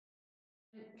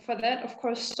For that, of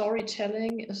course,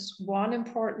 storytelling is one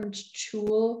important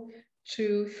tool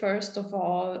to, first of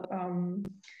all,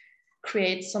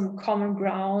 create some common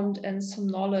ground and some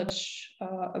knowledge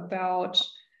about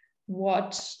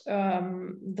what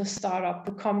the startup,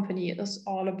 the company is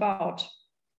all about.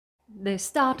 The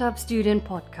Startup Student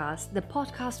Podcast, the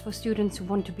podcast for students who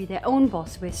want to be their own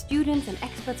boss, where students and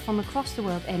experts from across the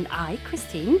world and I,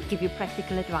 Christine, give you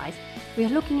practical advice. We are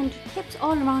looking into tips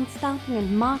all around starting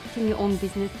and marketing your own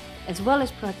business, as well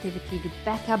as productivity to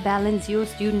better balance your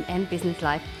student and business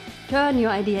life. Turn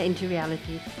your idea into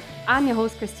reality. I'm your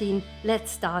host, Christine.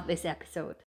 Let's start this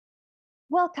episode.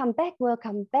 Welcome back.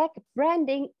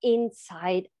 Branding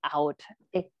inside out.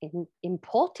 An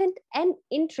important and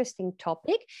interesting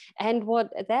topic. And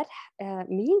what that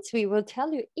means, we will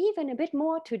tell you even a bit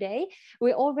more today.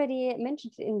 We already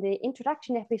mentioned in the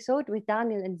introduction episode with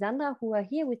Daniel and Sandra, who are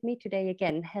here with me today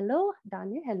again. Hello,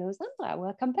 Daniel. Hello, Sandra.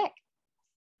 Welcome back.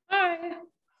 Hi.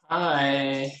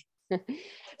 Hi.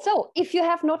 So if you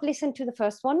have not listened to the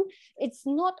first one, it's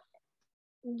not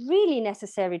really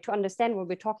necessary to understand what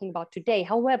we're talking about today.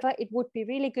 However, it would be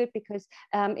really good because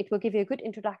it will give you a good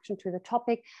introduction to the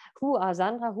topic. Who are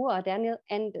Sandra, who are Daniel,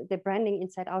 and the branding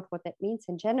inside out, what that means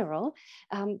in general.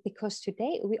 Because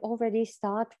today we already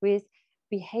start with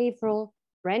behavioral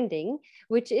branding,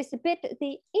 which is a bit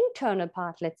the internal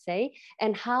part, let's say,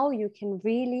 and how you can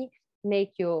really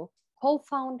make your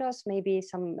co-founders, maybe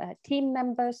some team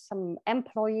members, some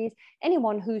employees,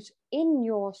 anyone who's in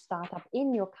your startup,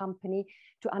 in your company,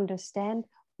 to understand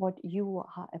what you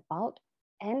are about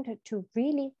and to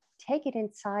really take it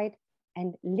inside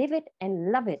and live it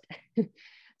and love it.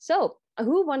 So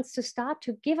who wants to start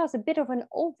to give us a bit of an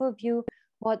overview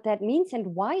what that means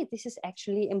and why this is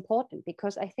actually important?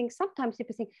 Because I think sometimes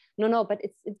people think, no, but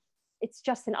it's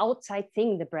just an outside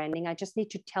thing, the branding. I just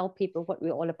need to tell people what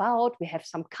we're all about. We have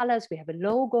some colors, we have a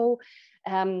logo,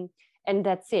 and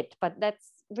that's it. But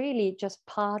that's really just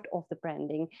part of the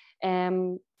branding.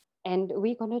 And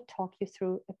we're going to talk you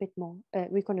through a bit more.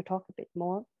 We're going to talk a bit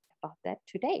more about that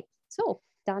today. So,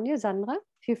 Daniel, Sandra,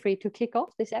 feel free to kick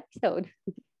off this episode.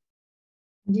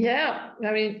 Yeah,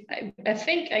 I mean, I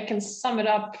think I can sum it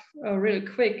up really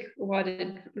quick what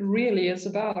it really is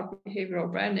about,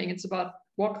 behavioral branding. It's about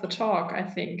walk the talk, I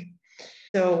think.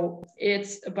 So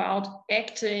it's about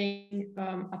acting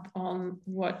upon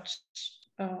what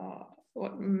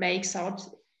makes out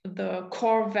the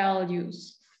core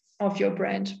values of your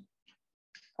brand.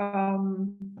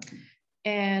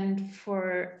 And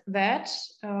for that,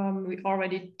 we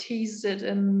already teased it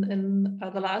in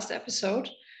the last episode.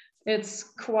 It's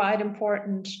quite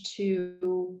important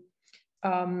to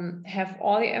have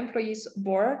all the employees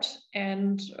aboard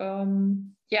and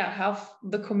have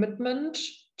the commitment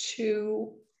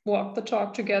to walk the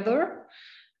talk together.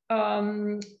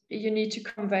 You need to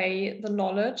convey the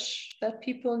knowledge that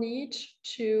people need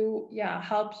to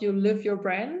help you live your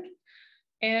brand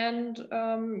and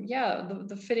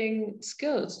the fitting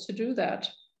skills to do that.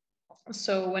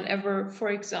 So whenever, for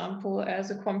example,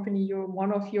 as a company,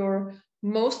 one of your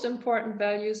most important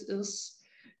values is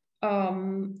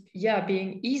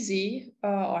being easy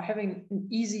or having an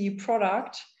easy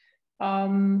product,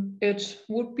 it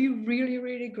would be really,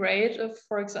 really great if,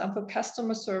 for example,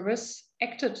 customer service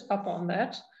acted upon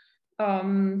that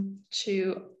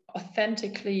to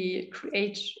authentically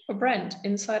create a brand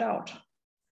inside out.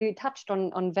 You touched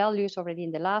on values already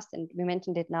in the last, and we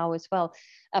mentioned it now as well.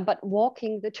 But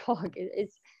walking the talk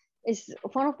is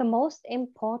one of the most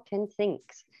important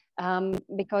things.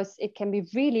 Because it can be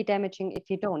really damaging if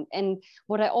you don't. And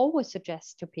what I always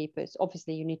suggest to people is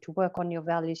obviously you need to work on your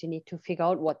values, you need to figure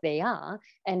out what they are.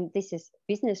 And this is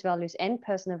business values and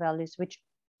personal values, which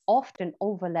often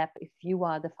overlap if you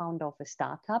are the founder of a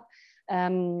startup.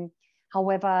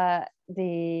 However,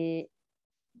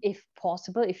 if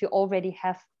possible, if you already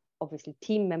have obviously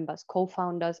team members,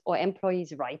 co-founders or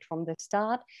employees right from the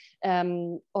start,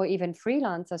 or even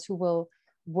freelancers who will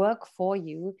work for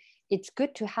you, it's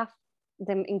good to have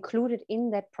them included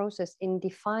in that process in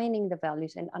defining the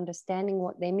values and understanding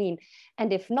what they mean.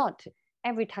 And if not,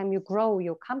 every time you grow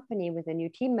your company with a new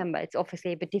team member, it's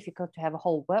obviously a bit difficult to have a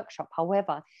whole workshop.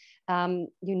 However,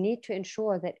 you need to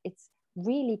ensure that it's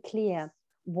really clear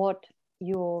what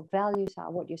your values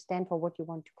are, what you stand for, what you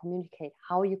want to communicate,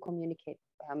 how you communicate,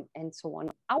 and so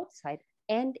on, outside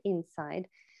and inside,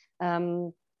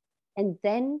 and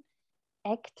then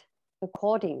act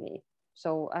accordingly.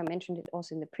 So I mentioned it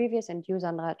also in the previous, and you,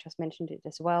 Sandra, just mentioned it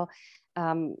as well.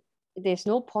 There's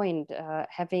no point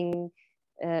having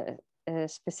a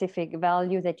specific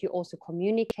value that you also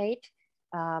communicate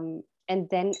and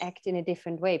then act in a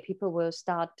different way. People will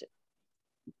start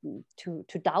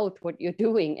to doubt what you're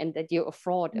doing and that you're a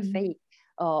fraud, a fake,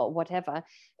 or whatever.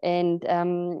 And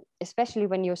especially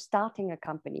when you're starting a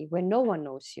company where no one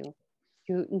knows you,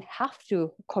 you have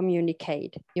to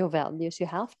communicate your values. You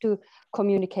have to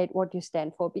communicate what you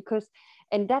stand for, because,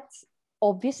 and that's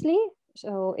obviously,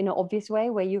 so in an obvious way,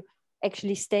 where you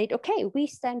actually state, okay, we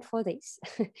stand for this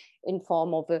in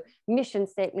form of a mission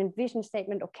statement, vision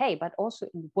statement, okay, but also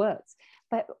in words.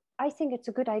 But I think it's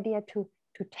a good idea to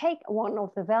take one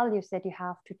of the values that you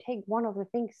have, to take one of the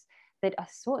things that are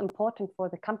so important for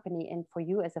the company and for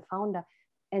you as a founder,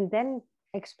 and then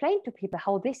explain to people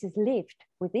how this is lived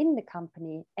within the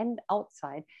company and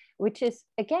outside, which is,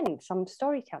 again, some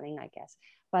storytelling, I guess.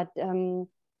 But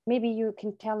maybe you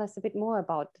can tell us a bit more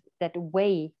about that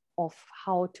way of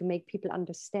how to make people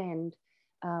understand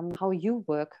how you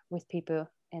work with people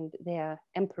and their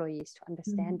employees to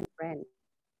understand the brand.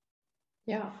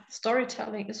 Yeah,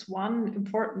 storytelling is one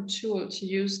important tool to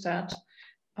use that,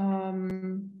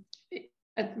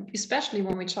 especially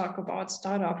when we talk about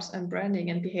startups and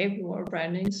branding and behavioral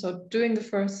branding. So doing the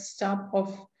first step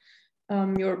of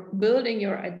you're building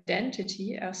your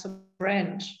identity as a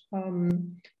brand,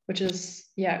 which is,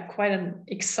 yeah, quite an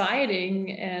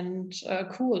exciting and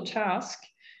cool task.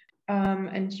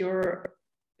 And you're,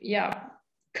 yeah,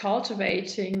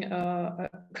 cultivating a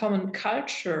common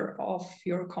culture of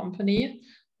your company,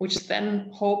 which then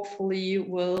hopefully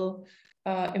will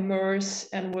immerse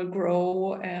and will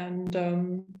grow,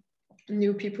 and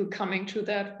new people coming to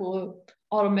that will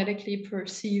automatically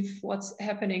perceive what's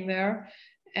happening there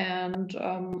and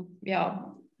yeah,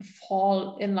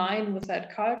 fall in line with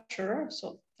that culture.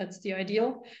 So that's the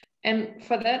ideal. And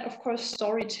for that, of course,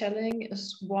 storytelling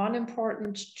is one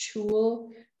important tool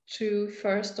to,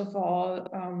 first of all,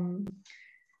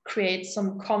 create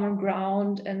some common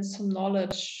ground and some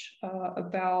knowledge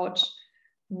about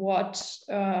what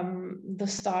the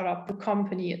startup, the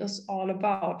company is all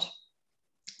about.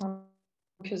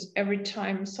 Because every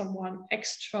time someone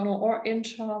external or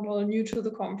internal, new to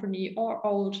the company or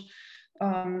old,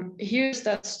 hears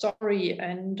that story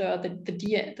and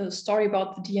the story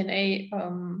about the DNA,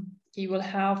 he will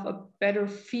have a better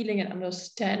feeling and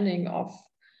understanding of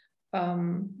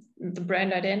the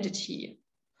brand identity.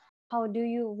 How do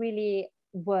you really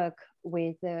work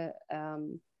with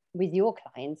your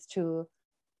clients to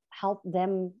help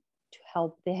them, to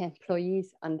help their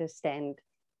employees understand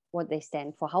what they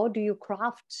stand for? How do you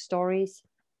craft stories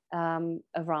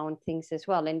around things as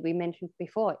well? And we mentioned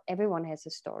before, everyone has a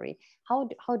story. How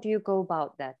do you go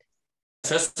about that?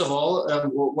 First of all,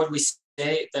 what we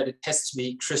say, that it has to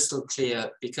be crystal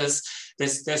clear, because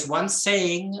there's one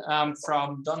saying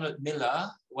from Donald Miller,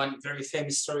 one very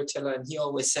famous storyteller, and he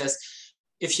always says,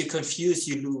 if you confuse,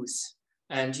 you lose.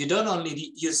 And you don't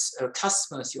only use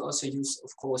customers, you also use,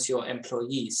 of course, your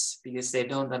employees, because they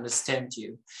don't understand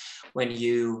you when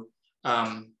you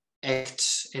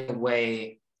act in a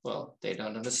way, well, they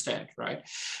don't understand, right?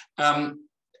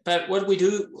 But what we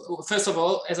do, first of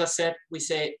all, as I said, we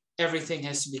say everything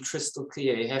has to be crystal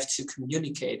clear. You have to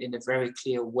communicate in a very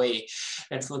clear way.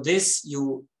 And for this,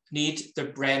 you need the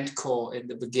brand core in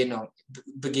the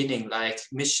beginning, like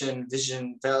mission,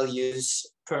 vision, values,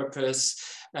 purpose,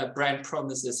 brand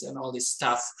promises, and all this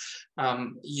stuff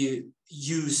you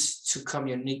use to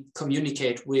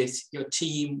communicate with your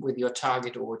team, with your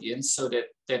target audience, so that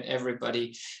then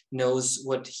everybody knows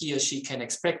what he or she can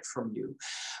expect from you.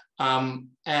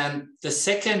 And the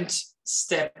second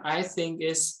step, I think,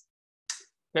 is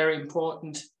very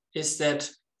important, is that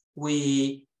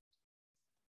we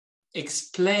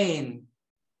explain.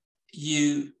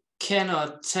 You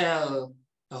cannot tell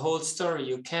the whole story.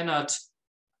 You cannot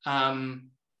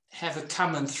have a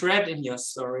common thread in your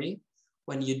story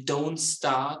when you don't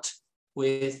start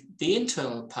with the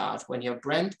internal part, when your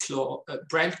brand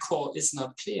core is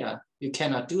not clear. You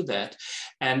cannot do that.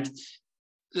 And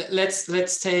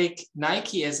let's take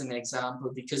Nike as an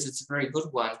example, because it's a very good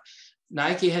one.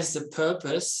 Nike has the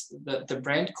purpose, the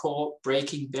brand core,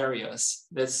 breaking barriers.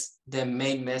 That's their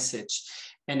main message.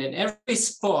 And in every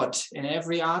spot, in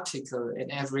every article,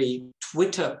 in every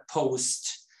Twitter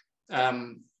post,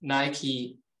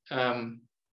 Nike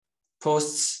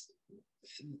posts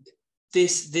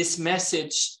this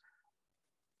message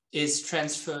is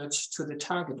transferred to the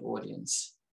target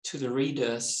audience, to the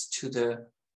readers, to the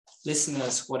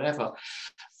listeners, whatever.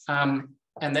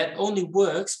 And that only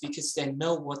works because they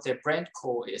know what their brand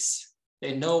core is.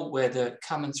 They know where the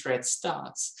common thread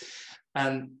starts.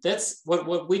 And that's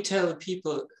what we tell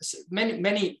people.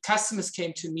 Many customers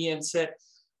came to me and said,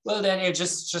 well, Daniel,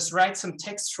 just write some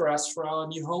text for us for our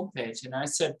new homepage. And I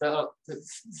said, well,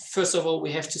 first of all,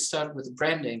 we have to start with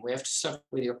branding. We have to start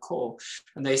with your core.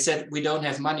 And they said, we don't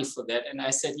have money for that. And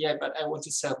I said, yeah, but I want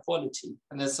to sell quality.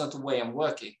 And that's not the way I'm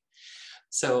working.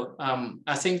 So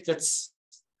I think that's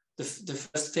the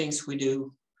first things we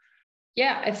do.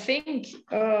 Yeah, I think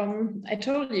I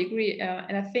totally agree.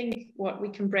 And I think what we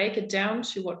can break it down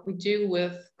to what we do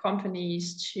with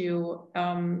companies to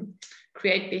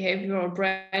create behavioral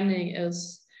branding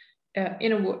is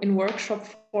in workshop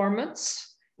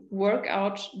formats, work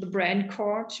out the brand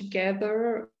core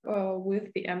together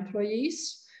with the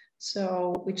employees.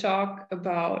 So we talk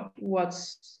about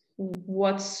what's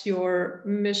your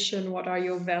mission, what are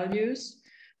your values,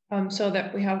 so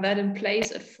that we have that in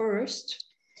place at first.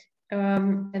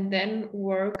 And then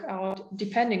work out,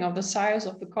 depending on the size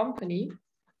of the company,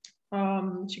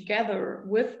 together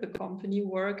with the company,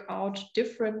 work out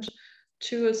different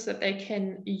tools that they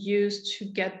can use to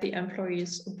get the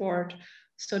employees aboard.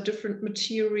 So different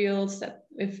materials that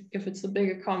if it's a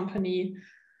bigger company,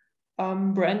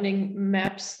 branding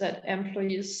maps that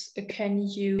employees can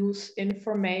use,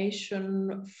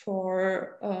 information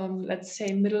for, let's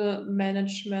say, middle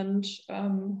management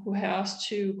who has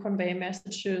to convey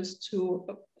messages to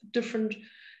different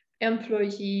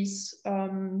employees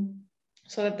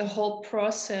so that the whole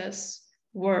process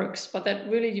works. But that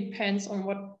really depends on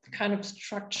what kind of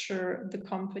structure the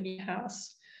company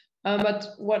has.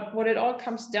 But what it all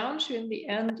comes down to in the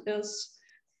end is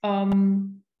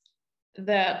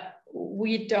that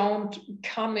we don't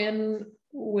come in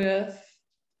with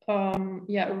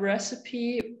a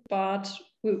recipe, but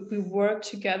we work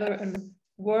together in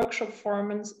workshop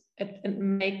formats and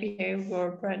make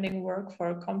behavioral branding work for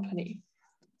a company.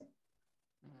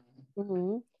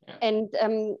 Mm-hmm.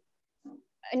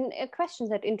 And a question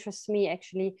that interests me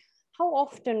actually, how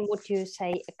often would you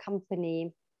say a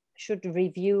company should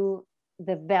review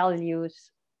the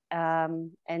values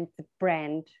and the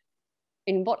brand?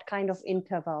 In what kind of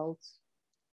intervals?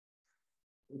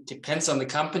 It depends on the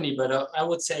company, but I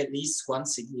would say at least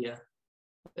once a year,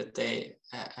 that they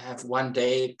have one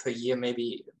day per year,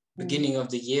 maybe beginning of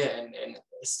the year, and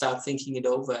start thinking it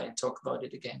over and talk about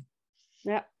it again.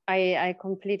 Yeah, I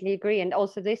completely agree. And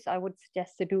also this, I would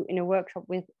suggest to do in a workshop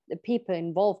with the people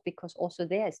involved, because also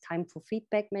there is time for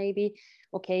feedback maybe.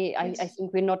 Okay, yes. I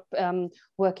think we're not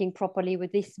working properly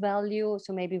with this value,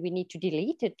 so maybe we need to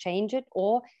delete it, change it,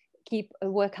 or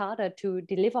work harder to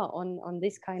deliver on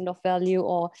this kind of value,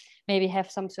 or maybe have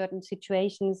some certain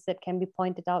situations that can be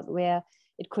pointed out where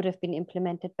it could have been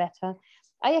implemented better.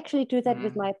 I actually do that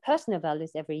with my personal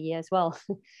values every year as well.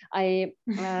 I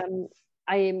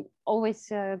always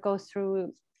go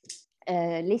through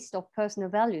a list of personal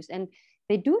values, and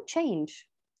they do change.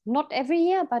 Not every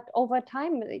year, but over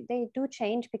time they do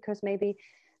change, because maybe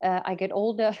I get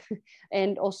older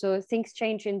and also things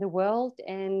change in the world,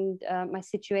 and my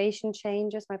situation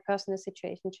changes, my personal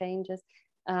situation changes.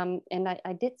 And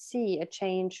I did see a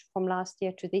change from last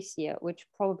year to this year, which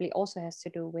probably also has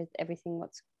to do with everything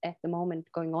what's at the moment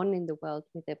going on in the world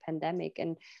with the pandemic,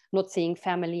 and not seeing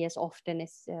family as often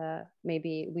as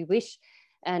maybe we wish,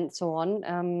 and so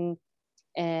on.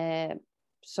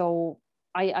 So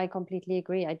I completely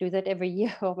agree. I do that every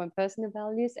year for my personal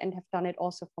values, and have done it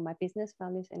also for my business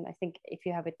values. And I think if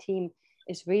you have a team,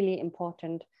 it's really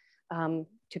important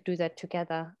to do that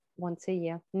together once a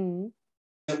year. Mm-hmm.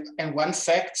 And one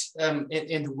fact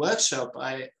in the workshop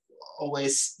I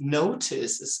always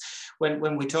notice is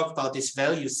when we talk about this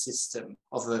value system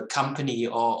of a company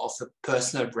or of a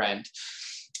personal brand,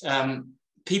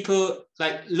 people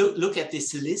like look at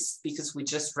this list, because we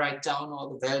just write down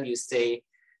all the values they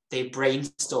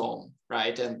brainstorm,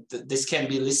 right? And this can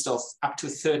be a list of up to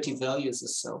 30 values or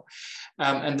so.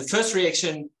 And the first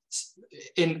reaction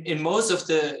in most of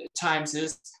the times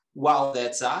is, wow,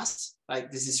 that's us.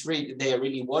 Like, this is really, they are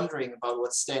really wondering about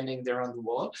what's standing there on the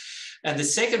wall. And the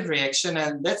second reaction,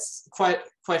 and that's quite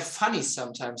funny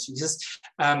sometimes, because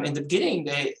in the beginning,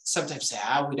 they sometimes say,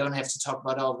 we don't have to talk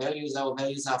about our values. Our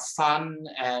values are fun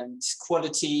and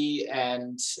quality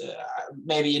and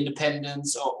maybe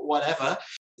independence or whatever.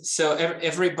 So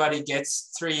everybody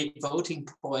gets 3 voting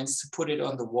points to put it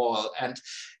on the wall. And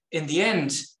in the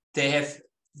end, they have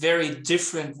very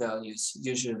different values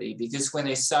usually, because when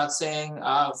they start saying,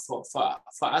 for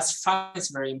us, fun is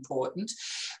very important.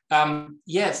 Fun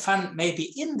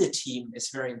maybe in the team is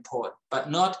very important, but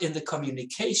not in the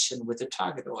communication with the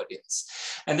target audience.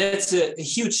 And that's a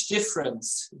huge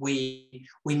difference we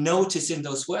notice in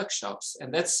those workshops.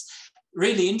 And that's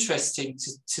really interesting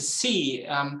to see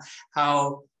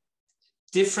how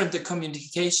different the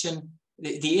communication,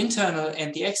 the internal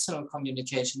and the external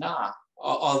communication are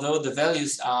although the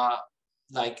values are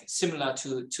like similar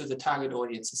to the target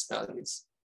audience's values.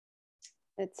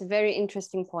 It's a very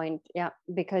interesting point, yeah,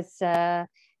 because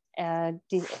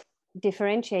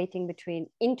differentiating between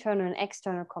internal and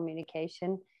external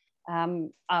communication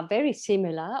are very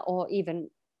similar, or even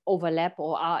overlap,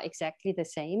 or are exactly the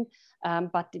same,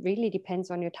 but it really depends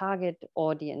on your target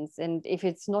audience. And if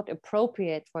it's not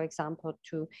appropriate, for example,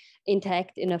 to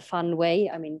interact in a fun way,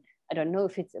 I mean, I don't know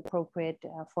if it's appropriate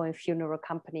for a funeral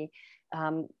company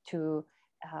to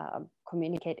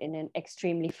communicate in an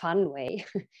extremely fun way,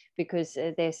 because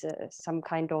there's some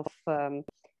kind of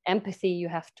empathy you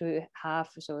have to have.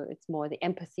 So it's more the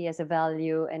empathy as a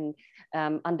value, and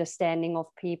understanding of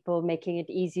people, making it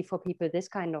easy for people, this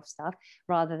kind of stuff,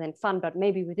 rather than fun. But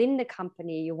maybe within the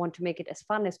company you want to make it as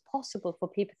fun as possible for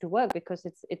people to work, because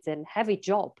it's a heavy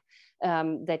job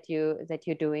that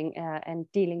you're doing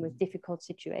and dealing with difficult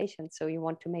situations. So you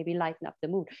want to maybe lighten up the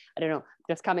mood. I don't know,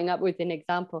 just coming up with an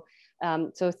example.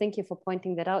 So thank you for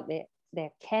pointing that out. There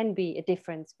can be a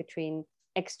difference between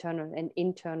external and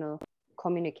internal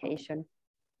communication.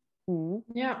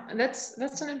 Mm-hmm. Yeah,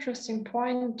 that's an interesting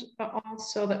point.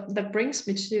 Also, that brings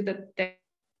me to that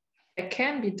there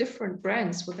can be different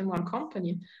brands within one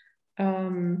company,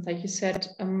 like you said,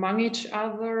 among each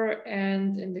other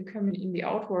and in the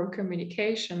outward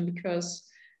communication. Because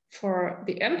for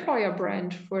the employer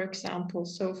brand, for example,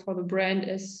 so for the brand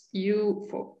as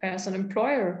as an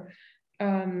employer,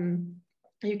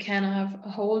 you can have a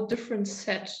whole different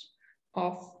set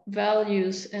of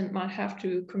values and might have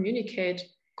to communicate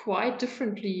quite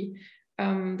differently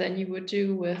than you would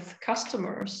do with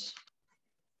customers.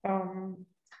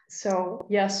 So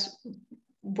yes,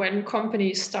 when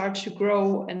companies start to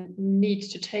grow and need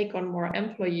to take on more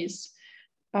employees,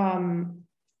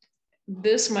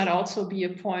 this might also be a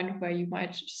point where you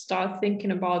might start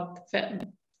thinking about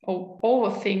or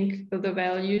overthink the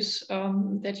values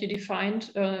that you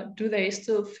defined. Do they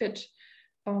still fit?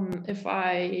 If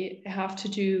I have to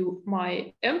do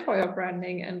my employer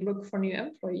branding and look for new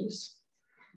employees.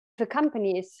 The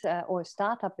company is, or a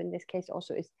startup in this case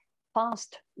also, is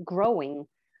fast growing,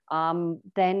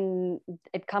 then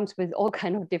it comes with all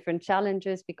kind of different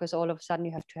challenges, because all of a sudden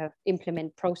you have to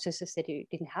implement processes that you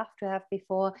didn't have to have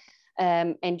before,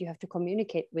 and you have to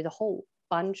communicate with a whole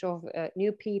bunch of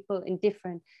new people in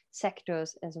different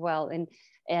sectors as well.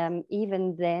 And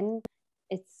even then,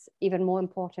 it's even more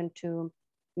important to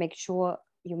make sure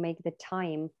you make the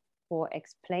time for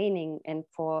explaining and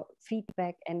for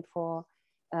feedback and for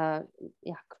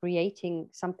creating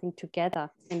something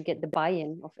together, and get the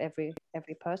buy-in of every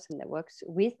person that works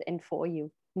with and for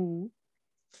you. Mm-hmm.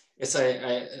 Yes,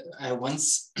 I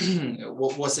once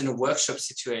was in a workshop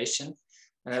situation,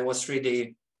 and it was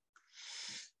really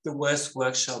the worst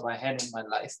workshop I had in my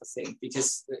life, I think,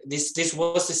 because this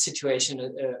was the situation,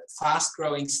 a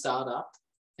fast-growing startup,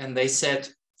 and they said,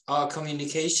 our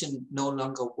communication no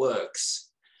longer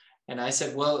works. And I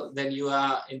said, well, then you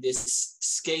are in this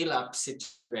scale-up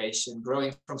situation,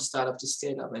 growing from startup to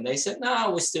scale-up. And they said,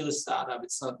 no, we're still a startup.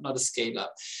 It's not a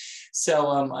scale-up.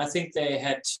 So I think they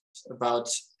had about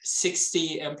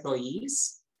 60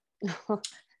 employees,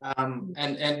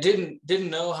 and didn't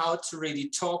know how to really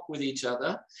talk with each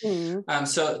other. Mm.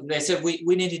 So they said,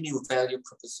 we need a new value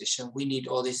proposition. We need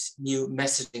all this new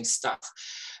messaging stuff.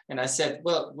 And I said,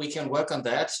 well, we can work on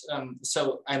that.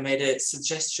 So I made a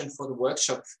suggestion for the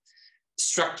workshop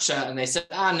structure, and they said,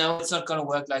 no, it's not going to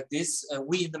work like this.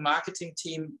 We in the marketing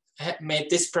team had made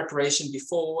this preparation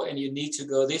before, and you need to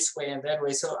go this way and that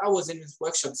way. So I was in this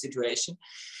workshop situation,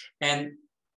 and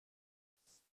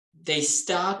they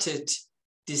started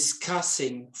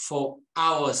discussing for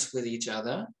hours with each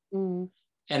other. Mm.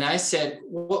 And I said,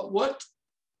 what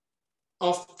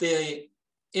of the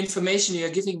information you're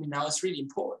giving me now is really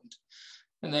important?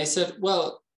 And they said,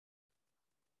 well,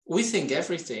 we think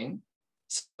everything.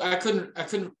 So I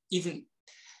couldn't even,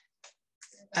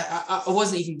 I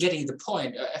wasn't even getting the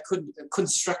point. I couldn't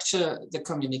structure the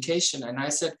communication. And I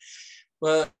said,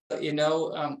 well, you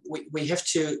know, we have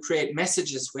to create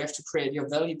messages. We have to create your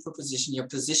value proposition, your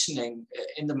positioning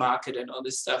in the market and all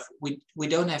this stuff. We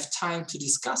don't have time to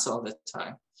discuss all the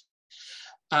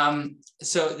time.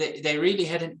 So they really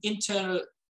had an internal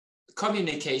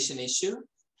communication issue.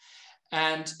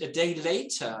 And a day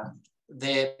later,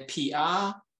 their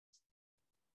PR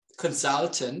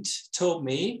consultant told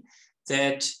me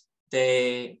that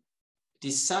they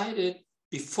decided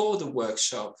before the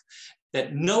workshop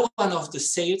that no one of the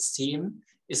sales team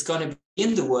is going to be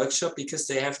in the workshop because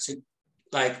they have to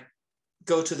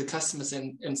go to the customers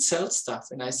and sell stuff.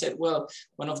 And I said, well,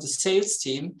 one of the sales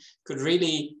team could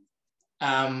really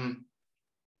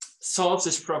solve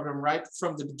this problem right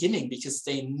from the beginning, because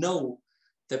they know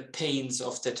the pains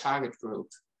of the target group.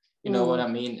 You know what I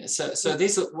mean? So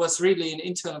this was really an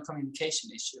internal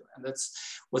communication issue, and that's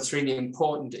what's really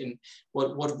important in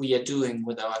what we are doing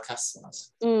with our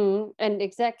customers. And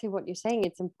exactly what you're saying,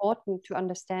 it's important to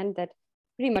understand that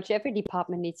pretty much every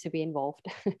department needs to be involved.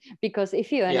 Because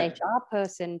if you're an HR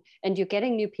person and you're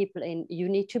getting new people in, you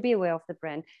need to be aware of the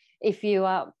brand. If you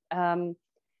are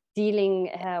dealing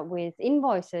with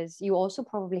invoices, you also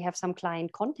probably have some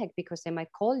client contact because they might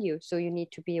call you. So you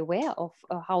need to be aware of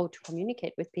how to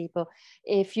communicate with people.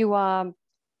 If you are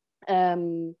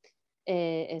a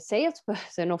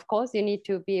salesperson, of course, you need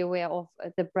to be aware of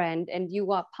the brand, and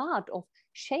you are part of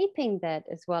shaping that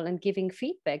as well and giving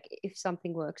feedback if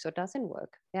something works or doesn't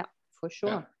work. Yeah, for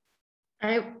sure.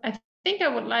 I think I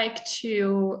would like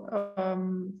to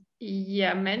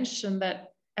mention that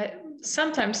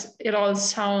sometimes it all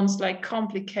sounds like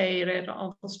complicated,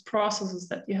 all those processes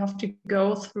that you have to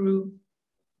go through.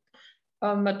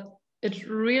 But it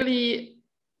really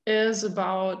is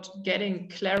about getting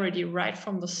clarity right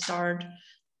from the start.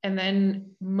 And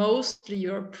then mostly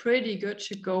you're pretty good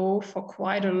to go for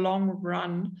quite a long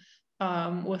run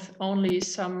with only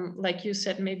some, like you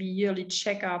said, maybe yearly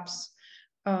checkups.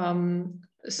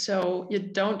 So you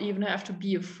don't even have to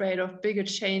be afraid of bigger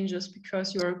changes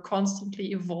because you're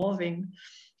constantly evolving.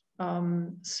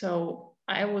 So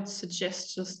I would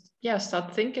suggest just,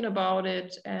 start thinking about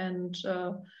it and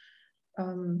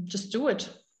just do it.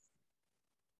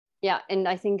 Yeah, and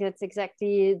I think that's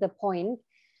exactly the point,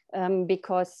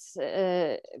 because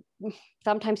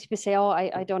sometimes people say, oh,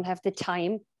 I don't have the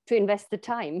time to invest the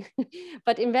time.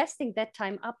 But investing that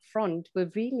time up front will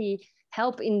really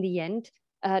help in the end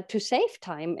to save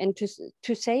time and to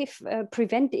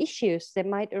prevent issues that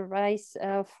might arise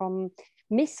from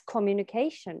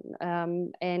miscommunication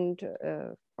and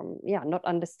from not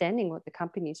understanding what the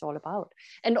company is all about.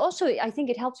 And also, I think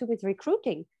it helps you with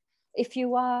recruiting. If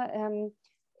you are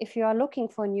looking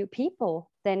for new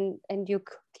people, then and you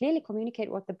clearly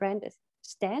communicate what the brand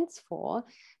stands for,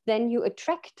 then you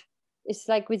attract. It's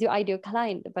like with your ideal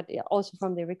client, but also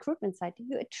from the recruitment side,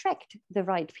 you attract the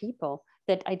right people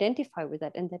that identify with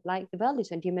that and that like the values.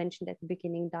 And you mentioned at the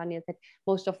beginning, Daniel, that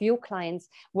most of your clients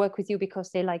work with you because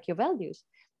they like your values.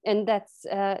 And that's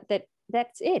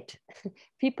it.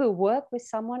 People work with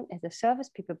someone as a service.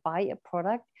 People buy a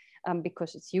product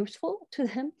because it's useful to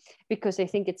them, because they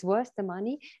think it's worth the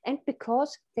money, and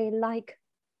because they like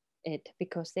it,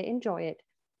 because they enjoy it.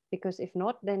 Because if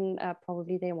not, then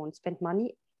probably they won't spend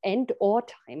money and or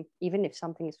time, even if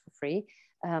something is for free.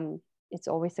 It's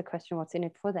always the question, what's in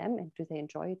it for them, and do they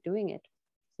enjoy doing it?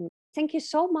 Thank you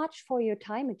so much for your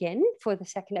time again for the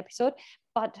second episode,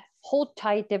 but hold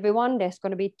tight, everyone. There's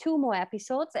going to be 2 more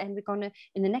episodes, and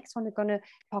in the next one, we're going to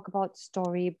talk about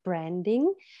story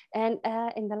branding. And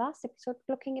in the last episode,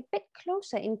 looking a bit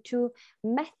closer into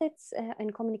methods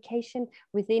and communication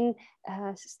within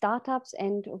startups,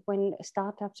 and when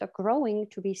startups are growing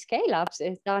to be scale-ups,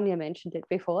 as Daniel mentioned it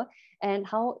before, and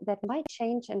how that might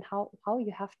change and how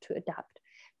you have to adapt.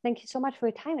 Thank you so much for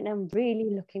your time, and I'm really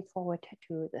looking forward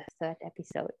to the 3rd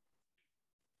episode.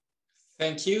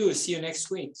 Thank you. See you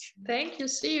next week. Thank you.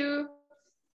 See you.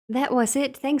 That was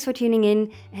it. Thanks for tuning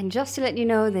in. And just to let you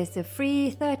know, there's a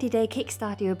free 30-day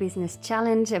Kickstart Your Business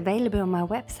Challenge available on my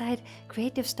website,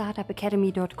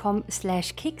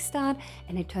 creativestartupacademy.com/kickstart,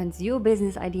 and it turns your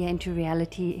business idea into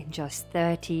reality in just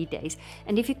 30 days.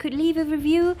 And if you could leave a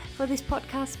review for this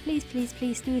podcast, please, please,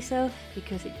 please do so,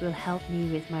 because it will help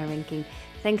me with my ranking.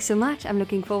 Thanks so much. I'm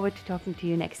looking forward to talking to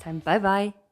you next time. Bye-bye.